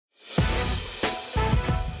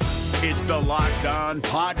It's the Locked On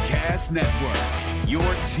Podcast Network, your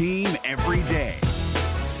team every day.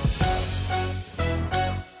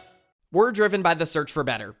 We're driven by the search for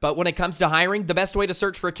better, but when it comes to hiring, the best way to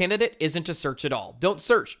search for a candidate isn't to search at all. Don't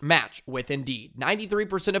search, match with Indeed.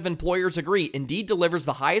 93% of employers agree Indeed delivers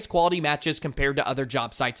the highest quality matches compared to other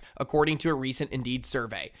job sites, according to a recent Indeed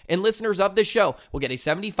survey. And listeners of this show will get a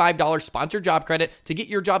 $75 sponsored job credit to get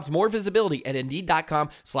your jobs more visibility at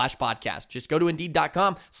Indeed.com/podcast. Just go to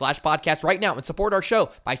Indeed.com/podcast right now and support our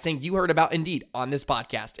show by saying you heard about Indeed on this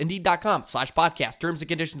podcast. Indeed.com/podcast. Terms and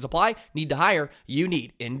conditions apply. Need to hire? You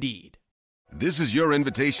need Indeed. This is your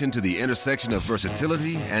invitation to the intersection of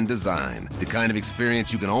versatility and design. The kind of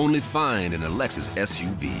experience you can only find in a Lexus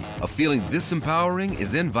SUV. A feeling this empowering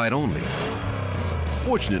is invite only.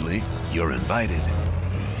 Fortunately, you're invited.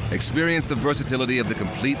 Experience the versatility of the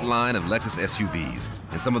complete line of Lexus SUVs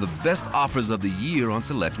and some of the best offers of the year on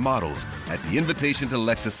select models at the Invitation to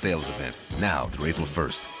Lexus sales event, now through April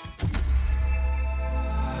 1st.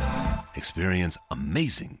 Experience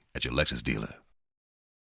amazing at your Lexus dealer.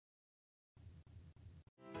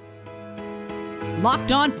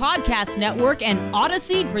 Locked On Podcast Network and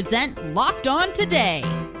Odyssey present Locked On Today.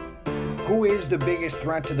 Who is the biggest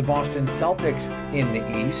threat to the Boston Celtics in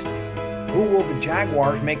the East? Who will the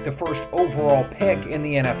Jaguars make the first overall pick in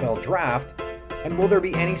the NFL draft? And will there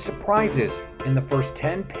be any surprises in the first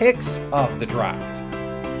 10 picks of the draft?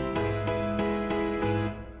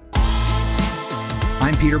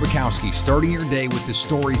 I'm Peter Bukowski, starting your day with the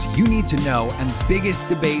stories you need to know and biggest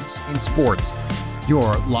debates in sports.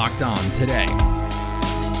 You're Locked On Today.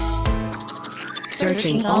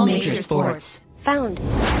 Searching all major sports. Found.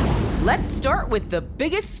 Let's start with the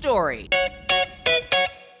biggest story.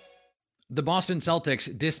 The Boston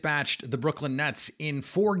Celtics dispatched the Brooklyn Nets in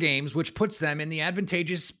 4 games, which puts them in the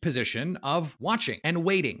advantageous position of watching and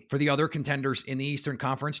waiting for the other contenders in the Eastern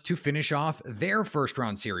Conference to finish off their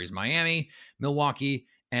first-round series. Miami, Milwaukee,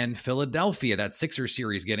 and Philadelphia. That Sixers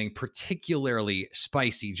series getting particularly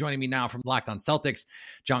spicy. Joining me now from Locked On Celtics,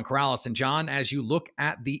 John Corrales. And John, as you look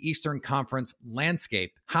at the Eastern Conference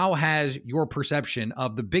landscape, how has your perception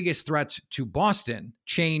of the biggest threats to Boston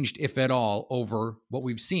changed, if at all, over what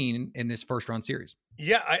we've seen in this first round series?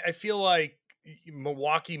 Yeah, I feel like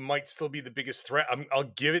Milwaukee might still be the biggest threat. I'll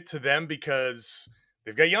give it to them because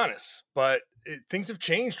they've got Giannis, but things have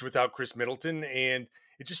changed without Chris Middleton, and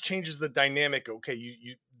it just changes the dynamic.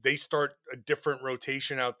 Okay, they start a different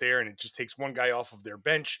rotation out there, and it just takes one guy off of their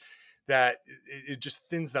bench that it just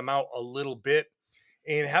thins them out a little bit.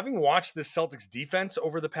 And having watched the Celtics defense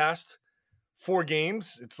over the past 4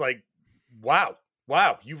 games, it's like, wow,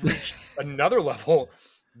 you've reached another level.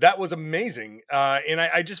 That was amazing. And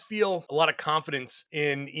I just feel a lot of confidence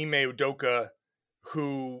in Ime Udoka,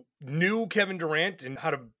 who knew Kevin Durant and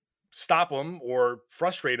how to stop him or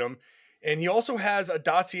frustrate him. And he also has a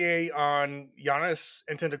dossier on Giannis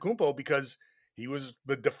Antetokounmpo because he was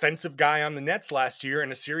the defensive guy on the Nets last year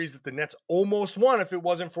in a series that the Nets almost won if it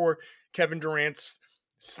wasn't for Kevin Durant's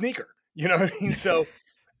sneaker. You know what I mean? So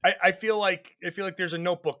I feel like there's a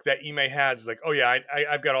notebook that Ime has. It's like, oh yeah,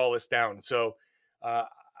 I've got all this down. So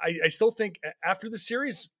I still think after the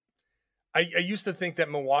series, I used to think that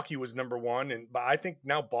Milwaukee was number 1, but I think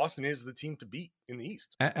now Boston is the team to beat in the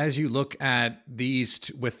East. As you look at the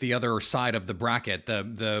East with the other side of the bracket,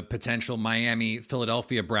 the potential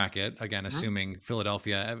Miami-Philadelphia bracket, again, assuming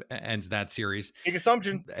Philadelphia ends that series. Big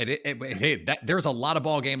assumption. There's a lot of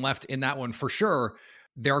ball game left in that one for sure.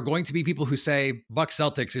 There are going to be people who say Bucks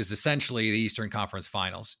Celtics is essentially the Eastern Conference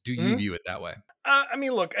Finals. Do you view it that way? I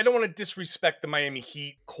mean, look, I don't want to disrespect the Miami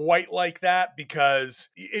Heat quite like that because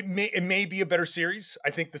it may be a better series. I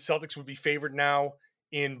think the Celtics would be favored now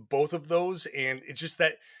in both of those, and it's just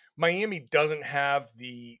that Miami doesn't have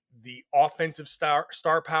the offensive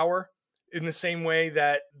star power in the same way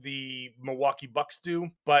that the Milwaukee Bucks do,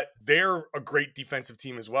 but they're a great defensive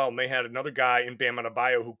team as well. And they had another guy in Bam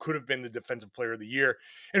Adebayo who could have been the defensive player of the year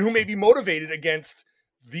and who may be motivated against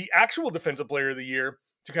the actual defensive player of the year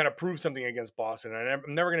to kind of prove something against Boston. And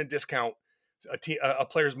I'm never going to discount a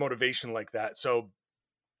player's motivation like that. So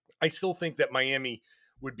I still think that Miami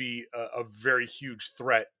would be a very huge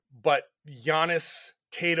threat, but Giannis,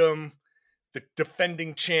 Tatum, the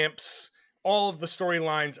defending champs, all of the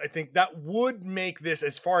storylines, I think that would make this,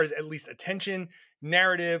 as far as at least attention,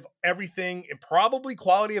 narrative, everything, and probably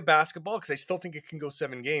quality of basketball, because I still think it can go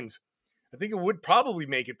 7 games. I think it would probably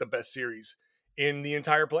make it the best series in the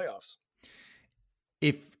entire playoffs.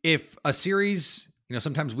 If a series,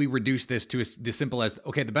 sometimes we reduce this to as simple as,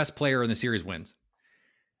 okay, the best player in the series wins.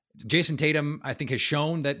 Jason Tatum, I think, has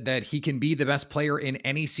shown that he can be the best player in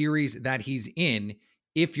any series that he's in,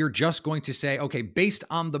 if you're just going to say, okay, based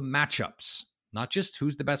on the matchups, not just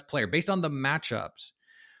who's the best player, based on the matchups,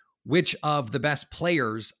 which of the best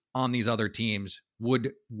players on these other teams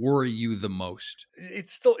would worry you the most?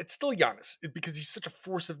 It's still Giannis, because he's such a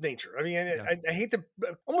force of nature. I mean, I hate to,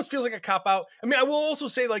 almost feels like a cop out. I mean, I will also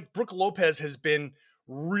say, like, Brook Lopez has been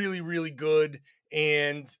really, really good.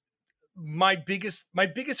 And my biggest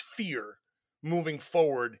fear moving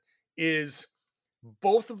forward is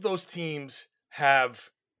both of those teams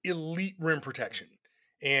have elite rim protection.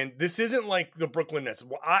 And this isn't like the Brooklyn Nets.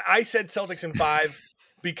 Well, I said Celtics in 5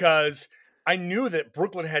 because I knew that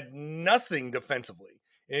Brooklyn had nothing defensively.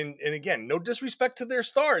 And again, no disrespect to their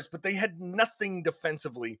stars, but they had nothing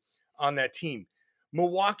defensively on that team.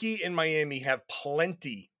 Milwaukee and Miami have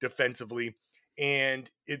plenty defensively, and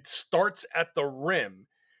it starts at the rim.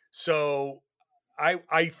 So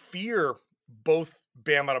I fear both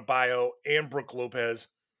Bam Adebayo and Brook Lopez.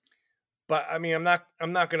 But I mean, I'm not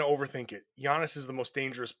going to overthink it. Giannis is the most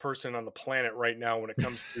dangerous person on the planet right now when it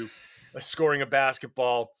comes to scoring a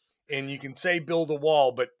basketball. And you can say build a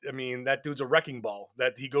wall, but I mean, that dude's a wrecking ball,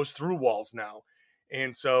 that he goes through walls now.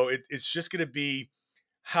 And so it's just going to be,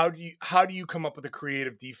 how do you come up with a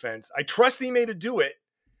creative defense? I trust Ime to do it,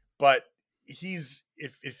 but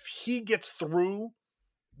if he gets through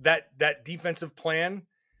that defensive plan,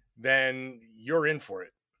 then you're in for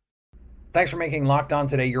it. Thanks for making Locked On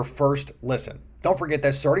Today your first listen. Don't forget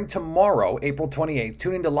that starting tomorrow, April 28th,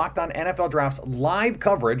 tune into Locked On NFL Draft's live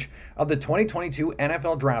coverage of the 2022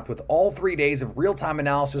 NFL Draft with all 3 days of real-time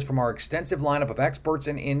analysis from our extensive lineup of experts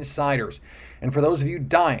and insiders. And for those of you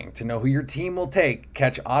dying to know who your team will take,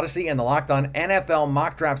 catch Odyssey and the Locked On NFL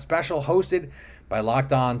Mock Draft Special hosted by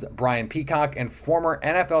Locked On's Brian Peacock and former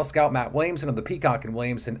NFL scout Matt Williamson of the Peacock and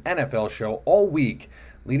Williamson NFL Show all week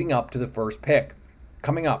leading up to the first pick.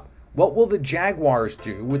 Coming up, what will the Jaguars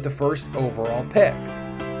do with the first overall pick?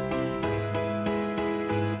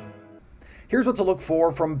 Here's what to look for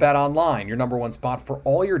from BetOnline, your number one spot for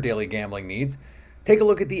all your daily gambling needs. Take a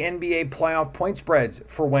look at the NBA playoff point spreads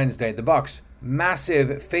for Wednesday. The Bucks,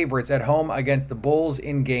 massive favorites at home against the Bulls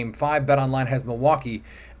in Game 5. BetOnline has Milwaukee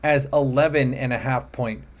as 11.5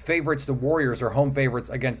 point favorites. The Warriors are home favorites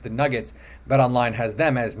against the Nuggets. BetOnline has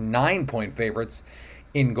them as 9-point favorites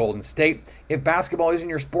in Golden State. If basketball isn't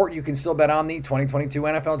your sport, you can still bet on the 2022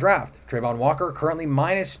 NFL Draft. Trayvon Walker currently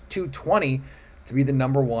minus 220 to be the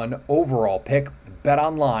number one overall pick.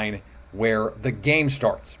 BetOnline, where the game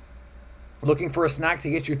starts. Looking for a snack to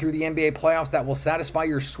get you through the NBA playoffs that will satisfy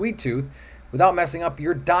your sweet tooth without messing up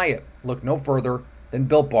your diet? Look no further than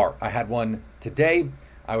Built Bar. I had one today.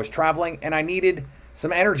 I was traveling and I needed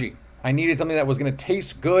some energy. I needed something that was going to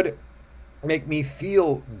taste good, make me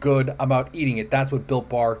feel good about eating it. That's what Built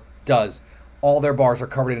Bar does. All their bars are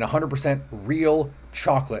covered in 100% real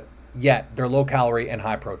chocolate, yet they're low calorie and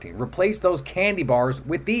high protein. Replace those candy bars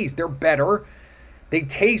with these. They're better. They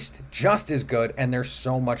taste just as good, and they're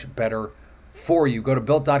so much better for you. Go to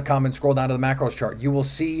Built.com and scroll down to the macros chart. You will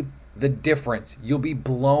see the difference. You'll be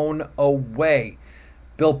blown away.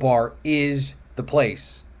 Built Bar is the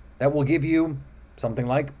place that will give you something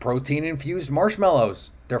like protein-infused marshmallows.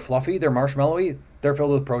 They're fluffy, they're marshmallowy, they're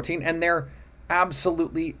filled with protein, and they're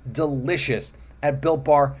absolutely delicious. At Built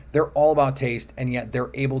Bar, they're all about taste, and yet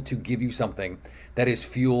they're able to give you something that is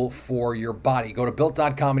fuel for your body. Go to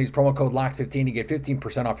Built.com and use promo code LOCKED15 to get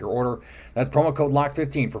 15% off your order. That's promo code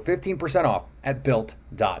LOCKED15 for 15% off at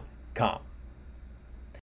Built.com.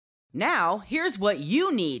 Now, here's what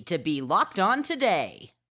you need to be locked on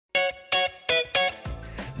today.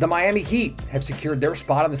 The Miami Heat have secured their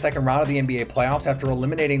spot in the second round of the NBA playoffs after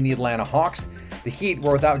eliminating the Atlanta Hawks. The Heat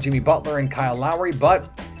were without Jimmy Butler and Kyle Lowry,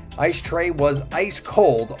 but Ice Trae was ice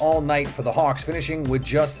cold all night for the Hawks, finishing with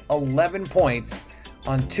just 11 points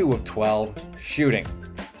on 2 of 12 shooting.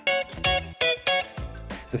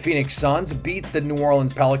 The Phoenix Suns beat the New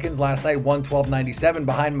Orleans Pelicans last night 112-97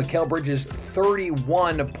 behind Mikal Bridges'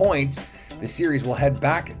 31 points. The series will head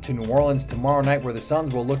back to New Orleans tomorrow night, where the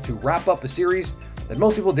Suns will look to wrap up a series that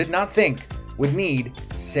most people did not think would need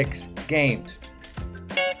 6 games.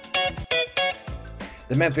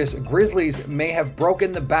 The Memphis Grizzlies may have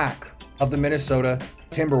broken the back of the Minnesota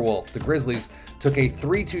Timberwolves. The Grizzlies took a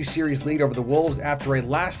 3-2 series lead over the Wolves after a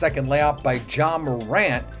last-second layup by Ja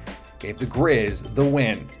Morant gave the Grizz the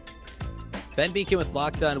win. Ben Beacon with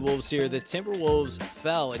Locked On Wolves here. The Timberwolves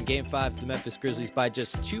fell in Game 5 to the Memphis Grizzlies by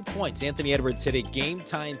just 2 points. Anthony Edwards hit a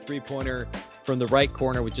game-tying three-pointer from the right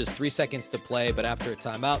corner with just 3 seconds to play, but after a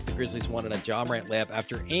timeout, the Grizzlies won on a Ja Morant layup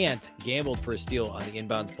after Ant gambled for a steal on the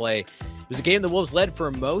inbounds play. It was a game the Wolves led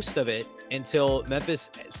for most of it until Memphis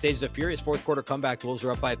staged a furious fourth quarter comeback. The Wolves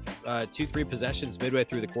were up by 2-3 possessions midway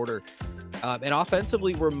through the quarter, And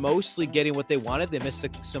offensively, we're mostly getting what they wanted. They missed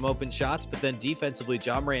some open shots, but then defensively,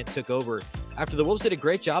 Ja Morant took over after the Wolves did a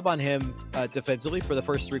great job on him defensively for the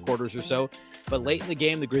first 3 quarters or so. But late in the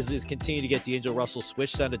game, the Grizzlies continued to get D'Angelo Russell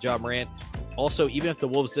switched on to Ja Morant. Also, even if the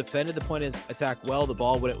Wolves defended the point of attack well, the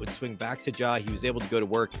ball, when it would swing back to Ja, he was able to go to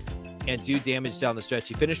work and do damage down the stretch.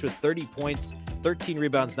 He finished with 30 points, 13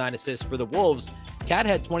 rebounds, 9 assists for the Wolves. Cat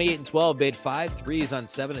had 28 and 12, made 5 threes on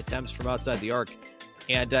 7 attempts from outside the arc.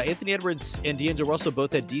 And Anthony Edwards and D'Angelo Russell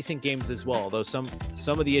both had decent games as well, though some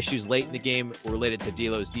of the issues late in the game were related to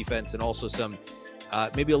D'Lo's defense and also some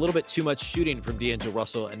maybe a little bit too much shooting from D'Angelo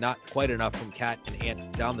Russell and not quite enough from Cat and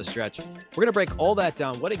Ant down the stretch. We're going to break all that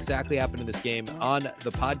down, what exactly happened in this game on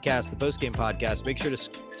the podcast, the post-game podcast. Make sure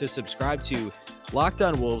to subscribe to Locked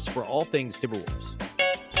On Wolves for all things Timberwolves.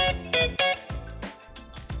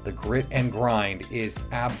 The grit and grind is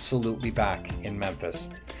absolutely back in Memphis.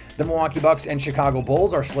 The Milwaukee Bucks and Chicago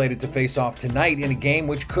Bulls are slated to face off tonight in a game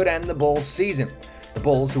which could end the Bulls' season. The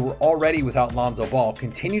Bulls, who were already without Lonzo Ball,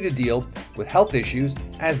 continue to deal with health issues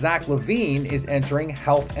as Zach LaVine is entering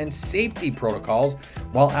health and safety protocols,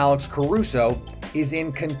 while Alex Caruso is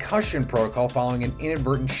in concussion protocol following an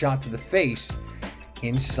inadvertent shot to the face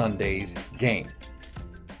in Sunday's game.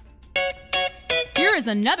 Here is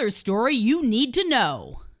another story you need to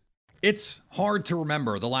know. It's hard to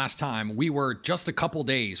remember the last time we were just a couple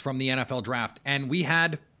days from the NFL draft and we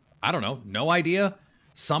had, no idea,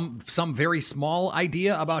 some very small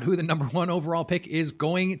idea about who the number 1 overall pick is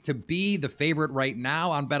going to be. The favorite right now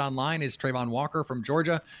on BetOnline is Trayvon Walker from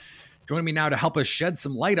Georgia. Joining me now to help us shed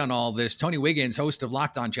some light on all of this, Tony Wiggins, host of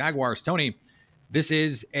Locked On Jaguars. Tony, this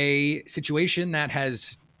is a situation that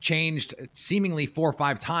has changed seemingly 4 or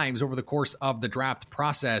 5 times over the course of the draft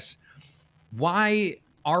process. Why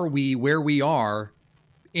are we where we are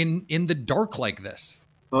in the dark like this?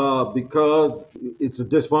 Because it's a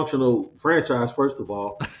dysfunctional franchise, first of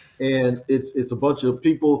all, and it's a bunch of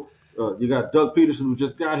people. You got Doug Peterson, who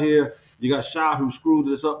just got here. You got Shah, who screwed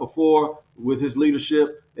this up before with his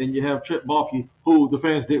leadership, and you have Trent Baalke, who the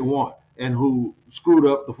fans didn't want and who screwed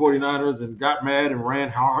up the 49ers and got mad and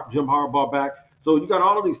ran Jim Harbaugh back. So you got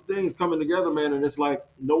all of these things coming together, man, and it's like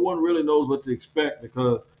no one really knows what to expect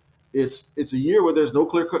because it's a year where there's no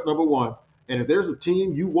clear-cut number 1. And if there's a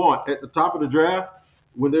team you want at the top of the draft,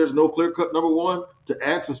 when there's no clear-cut number 1 to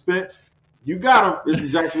add suspense, you got them. It's the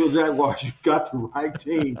Jacksonville Jaguars. You got the right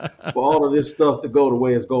team for all of this stuff to go the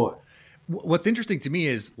way it's going. What's interesting to me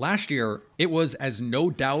is last year, it was as no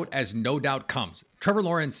doubt comes. Trevor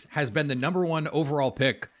Lawrence has been the number 1 overall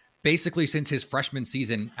pick basically since his freshman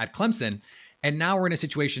season at Clemson. And now we're in a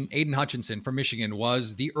situation, Aiden Hutchinson from Michigan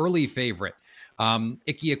was the early favorite. Ike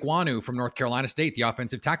Ekwonu from North Carolina State, the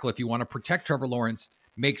offensive tackle, if you want to protect Trevor Lawrence,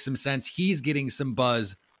 makes some sense. He's getting some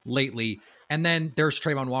buzz lately. And then there's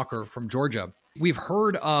Trayvon Walker from Georgia. We've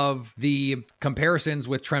heard of the comparisons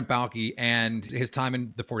with Trent Baalke and his time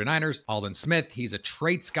in the 49ers. Aldon Smith, he's a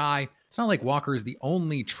traits guy. It's not like Walker's the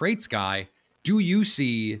only traits guy. Do you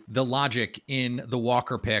see the logic in the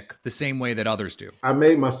Walker pick the same way that others do? I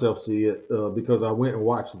made myself see it because I went and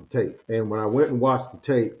watched the tape. And when I went and watched the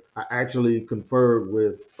tape, I actually conferred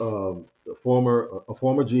with a former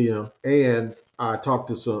GM, and I talked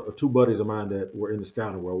to 2 buddies of mine that were in the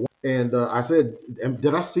scouting world. And I said,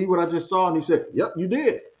 did I see what I just saw? And he said, yep, you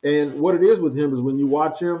did. And what it is with him is when you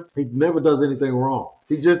watch him, he never does anything wrong.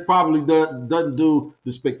 He just probably doesn't do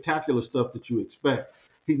the spectacular stuff that you expect.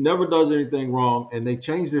 He never does anything wrong, and they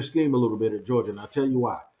changed their scheme a little bit at Georgia, and I'll tell you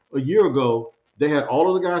why. A year ago, they had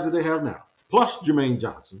all of the guys that they have now, plus Jermaine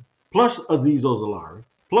Johnson, plus Azeez Ojulari,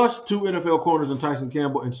 plus 2 NFL corners in Tyson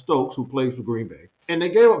Campbell and Stokes, who plays for Green Bay. And they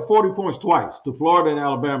gave up 40 points twice to Florida and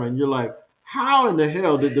Alabama, and you're like, how in the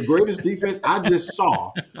hell did the greatest defense I just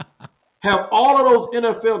saw have all of those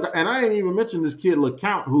NFL guys? And I ain't even mentioned this kid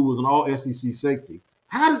LeCount, who was an all-SEC safety.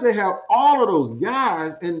 How did they have all of those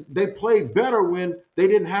guys and they played better when they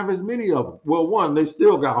didn't have as many of them? Well, one, they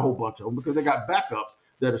still got a whole bunch of them because they got backups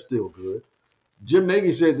that are still good. Jim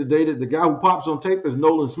Nagy said today that the guy who pops on tape is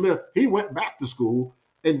Nolan Smith. He went back to school,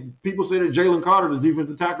 and people say that Jalen Carter, the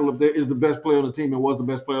defensive tackle up there, is the best player on the team and was the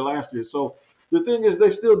best player last year. So the thing is, they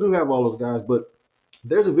still do have all those guys, but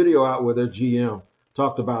there's a video out where their GM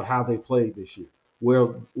talked about how they played this year, where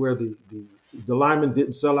the linemen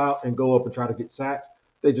didn't sell out and go up and try to get sacks.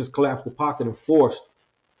 They just collapsed the pocket and forced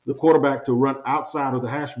the quarterback to run outside of the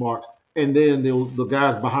hash marks, and then the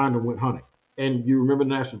guys behind them went hunting. And you remember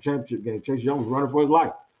the national championship game, Chase Young was running for his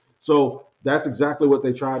life. So that's exactly what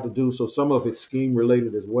they tried to do. So some of it's scheme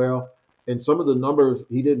related as well. And some of the numbers,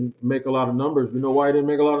 he didn't make a lot of numbers. You know why he didn't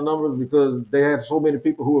make a lot of numbers? Because they had so many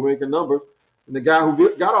people who were making numbers. And the guy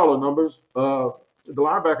who got all the numbers the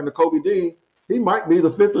linebacker, Kobe Dean, he might be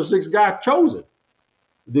the 5th or 6th guy chosen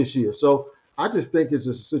this year. So I just think it's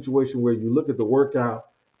just a situation where you look at the workout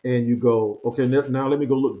and you go, okay, now let me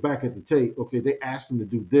go look back at the tape. Okay, they asked him to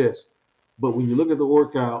do this. But when you look at the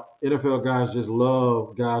workout, NFL guys just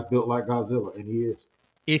love guys built like Godzilla, and he is.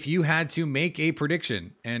 If you had to make a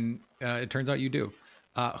prediction, and it turns out you do,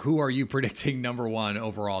 who are you predicting number 1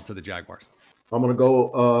 overall to the Jaguars? I'm going to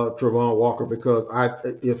go Trevon Walker because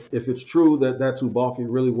if it's true that that's who Balky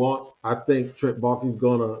really wants, I think Trent Balky's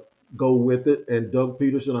going to go with it. And Doug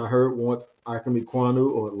Peterson, I heard, wants Ikemi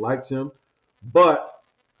Kwanu or likes him. But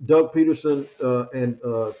Doug Peterson and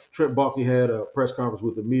Trent Baalke had a press conference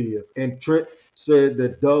with the media, and Trent said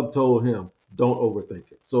that Doug told him, don't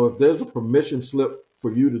overthink it. So if there's a permission slip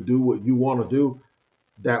for you to do what you want to do,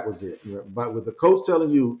 that was it. But with the coach telling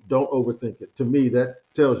you, don't overthink it, to me, that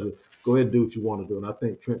tells you, go ahead and do what you want to do. And I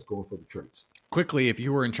think Trent's going for the trades. Quickly, if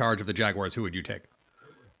you were in charge of the Jaguars, who would you take?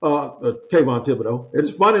 Kayvon Thibodeau. It's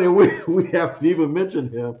funny that we haven't even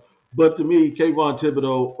mentioned him. But to me, Kayvon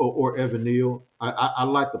Thibodeau or Evan Neal, I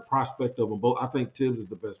like the prospect of them both. I think Tibbs is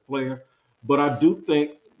the best player. But I do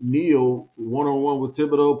think Neal, one-on-one with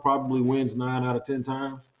Thibodeau, probably wins 9 out of 10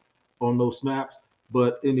 times on those snaps.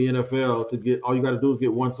 But in the NFL, all you got to do is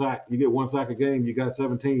get 1 sack. You get 1 sack a game, you got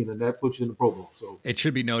 17, and that puts you in the Pro Bowl. So it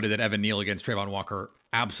should be noted that Evan Neal against Trayvon Walker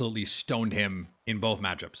absolutely stoned him in both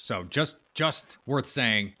matchups. So just worth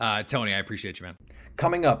saying. Tony, I appreciate you, man.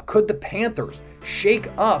 Coming up, could the Panthers shake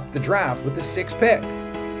up the draft with the 6th pick?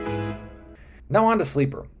 Now on to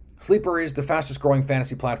Sleeper. Sleeper is the fastest growing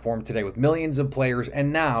fantasy platform today with millions of players,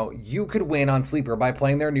 and now you could win on Sleeper by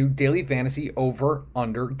playing their new daily fantasy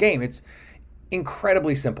over-under game. It's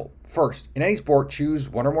incredibly simple. First, in any sport, choose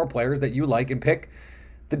 1 or more players that you like and pick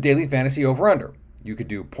the daily fantasy over-under. You could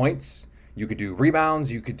do points, you could do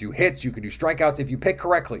rebounds, you could do hits, you could do strikeouts. If you pick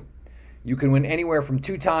correctly, you can win anywhere from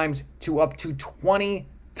 2 times to up to 20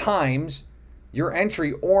 times your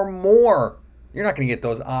entry or more. You're not going to get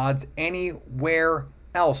those odds anywhere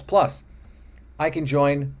else. Plus, I can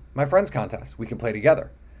join my friends contest. We can play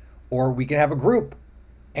together. Or we can have a group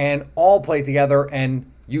and all play together and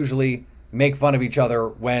usually make fun of each other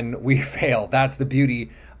when we fail. That's the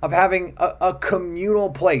beauty of having a communal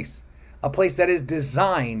place, a place that is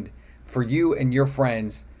designed for you and your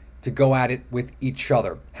friends to go at it with each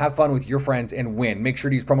other. Have fun with your friends and win. Make sure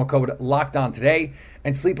to use promo code LOCKEDON today,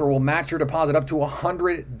 and Sleeper will match your deposit up to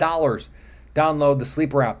 $100. Download the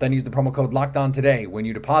Sleeper app, then use the promo code LOCKEDON today when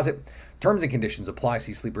you deposit. Terms and conditions apply.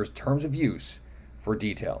 See Sleeper's terms of use for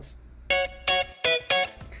details.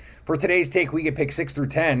 For today's take, we get pick 6 through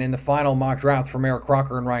 10 in the final mock draft from Eric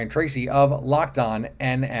Crocker and Ryan Tracy of Locked On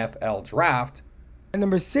NFL Draft. At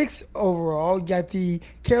number 6 overall, you got the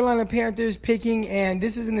Carolina Panthers picking, and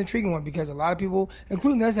this is an intriguing one because a lot of people,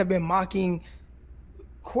 including us, have been mocking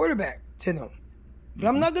quarterback to them. But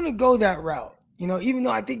I'm not going to go that route. Even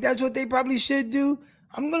though I think that's what they probably should do,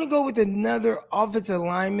 I'm going to go with another offensive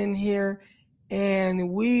lineman here, and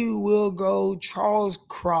we will go Charles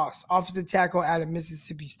Cross, offensive tackle out of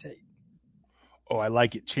Mississippi State. Oh, I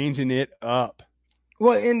like it. Changing it up.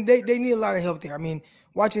 Well, and they need a lot of help there. I mean,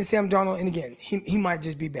 watching Sam Darnold, and again, he might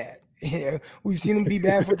just be bad. We've seen him be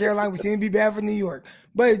bad for Carolina. We've seen him be bad for New York.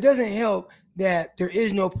 But it doesn't help that there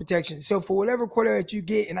is no protection. So for whatever quarterback you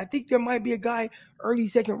get, and I think there might be a guy early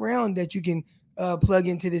second round that you can plug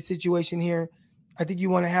into this situation here, I think you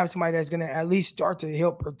want to have somebody that's going to at least start to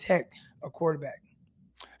help protect a quarterback.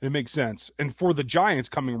 It makes sense. And for the Giants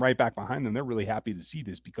coming right back behind them, they're really happy to see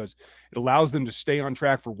this because it allows them to stay on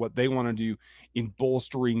track for what they want to do in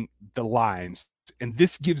bolstering the lines. And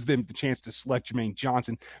this gives them the chance to select Jermaine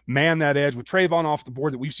Johnson, man that edge with Trayvon off the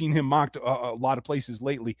board that we've seen him mocked a lot of places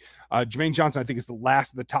lately. Jermaine Johnson, I think, is the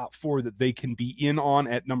last of the top 4 that they can be in on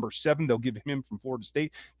at number 7. They'll give him from Florida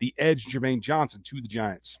State, the edge, Jermaine Johnson, to the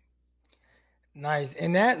Giants. Nice.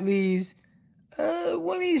 And that leaves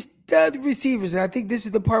one of these stud receivers. And I think this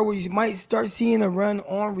is the part where you might start seeing a run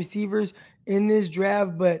on receivers in this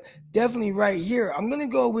draft, but definitely right here. I'm going to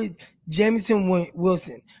go with Jameson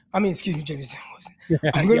Wilson. Jameson Wilson.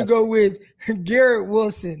 I'm going to go with Garrett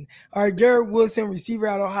Wilson. All right, Garrett Wilson, receiver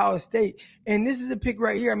out of Ohio State. And this is a pick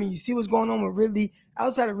right here. I mean, you see what's going on with Ridley.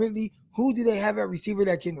 Outside of Ridley, who do they have at receiver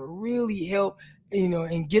that can really help,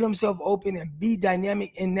 and get himself open and be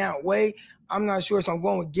dynamic in that way? I'm not sure, so I'm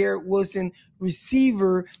going with Garrett Wilson,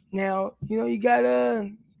 receiver. Now, you got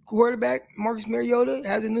a quarterback, Marcus Mariota,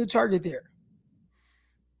 has a new target there.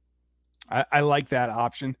 I like that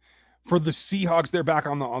option. For the Seahawks, they're back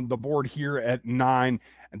on the board here at 9,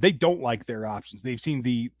 and they don't like their options. They've seen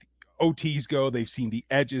the OTs go. They've seen the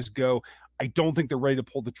edges go. I don't think they're ready to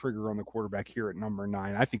pull the trigger on the quarterback here at number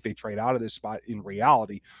 9. I think they trade out of this spot in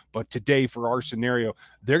reality. But today, for our scenario,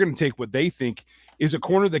 they're going to take what they think is a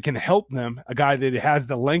corner that can help them, a guy that has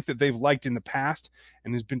the length that they've liked in the past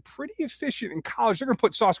and has been pretty efficient in college. They're going to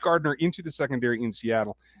put Sauce Gardner into the secondary in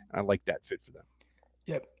Seattle, and I like that fit for them.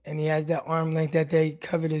 Yep, and he has that arm length that they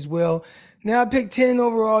covered as well. Now, pick 10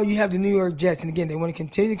 overall, you have the New York Jets. And again, they want to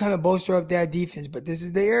continue to kind of bolster up that defense. But this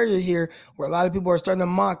is the area here where a lot of people are starting to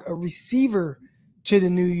mock a receiver to the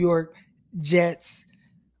New York Jets.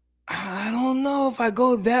 I don't know if I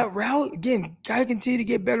go that route. Again, got to continue to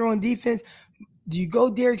get better on defense. Do you go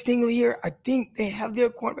Derek Stingley here? I think they have their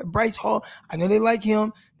cornerback, Bryce Hall. I know they like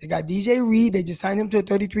him. They got DJ Reed. They just signed him to a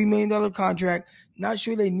 $33 million contract. Not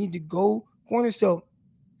sure they need to go corner. So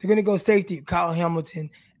they're going to go safety, Kyle Hamilton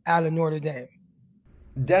out of Notre Dame.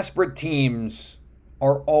 Desperate teams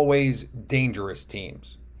are always dangerous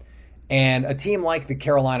teams. And a team like the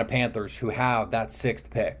Carolina Panthers, who have that 6th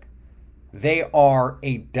pick, they are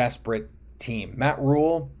a desperate team. Matt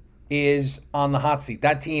Rule is on the hot seat.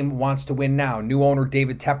 That team wants to win now. New owner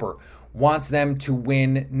David Tepper wants them to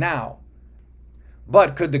win now.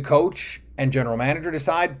 But could the coach and general manager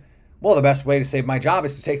decide, well, the best way to save my job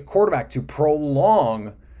is to take a quarterback to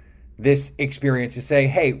prolong this experience, to say,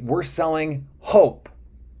 hey, we're selling hope.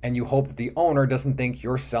 And you hope that the owner doesn't think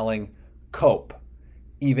you're selling cope,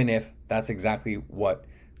 even if that's exactly what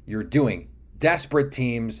you're doing. Desperate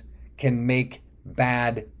teams can make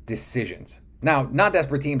bad decisions. Now, not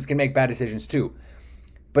desperate teams can make bad decisions too,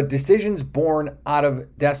 but decisions born out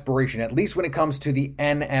of desperation, at least when it comes to the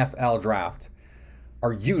NFL draft,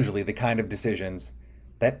 are usually the kind of decisions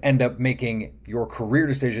that end up making your career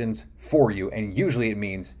decisions for you. And usually it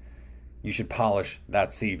means you should polish that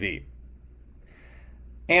CV.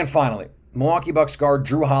 And finally, Milwaukee Bucks guard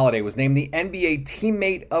Drew Holiday was named the NBA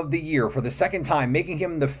Teammate of the Year for the 2nd time, making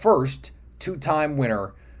him the first 2-time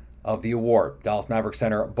winner of the award. Dallas Mavericks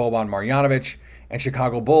center Boban Marjanovic and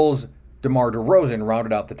Chicago Bulls DeMar DeRozan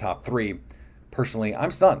rounded out the top 3. Personally,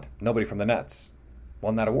 I'm stunned nobody from the Nets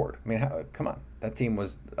won that award. I mean, come on. That team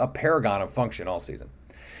was a paragon of function all season.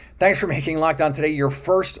 Thanks for making Locked On Today your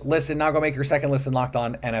first listen. Now go make your second listen Locked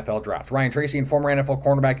On NFL Draft. Ryan Tracy and former NFL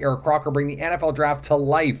cornerback Eric Crocker bring the NFL Draft to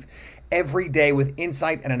life every day with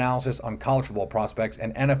insight and analysis on college football prospects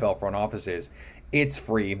and NFL front offices. It's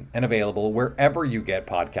free and available wherever you get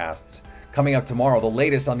podcasts. Coming up tomorrow, the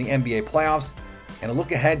latest on the NBA playoffs and a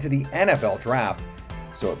look ahead to the NFL Draft.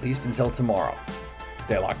 So at least until tomorrow,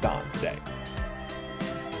 stay locked on today.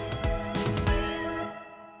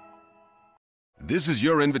 This is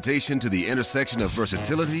your invitation to the intersection of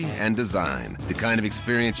versatility and design. The kind of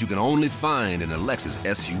experience you can only find in a Lexus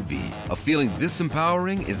SUV. A feeling this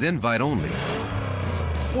empowering is invite only.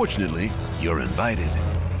 Fortunately, you're invited.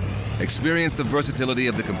 Experience the versatility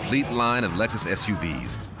of the complete line of Lexus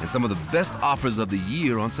SUVs and some of the best offers of the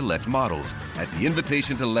year on select models at the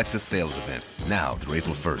Invitation to Lexus sales event, now through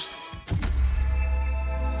April 1st.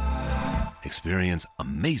 Experience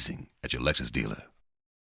amazing at your Lexus dealer.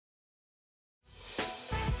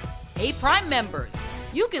 Hey, Prime members,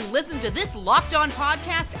 you can listen to this Locked On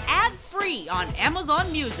podcast ad-free on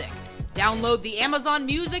Amazon Music. Download the Amazon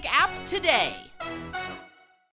Music app today.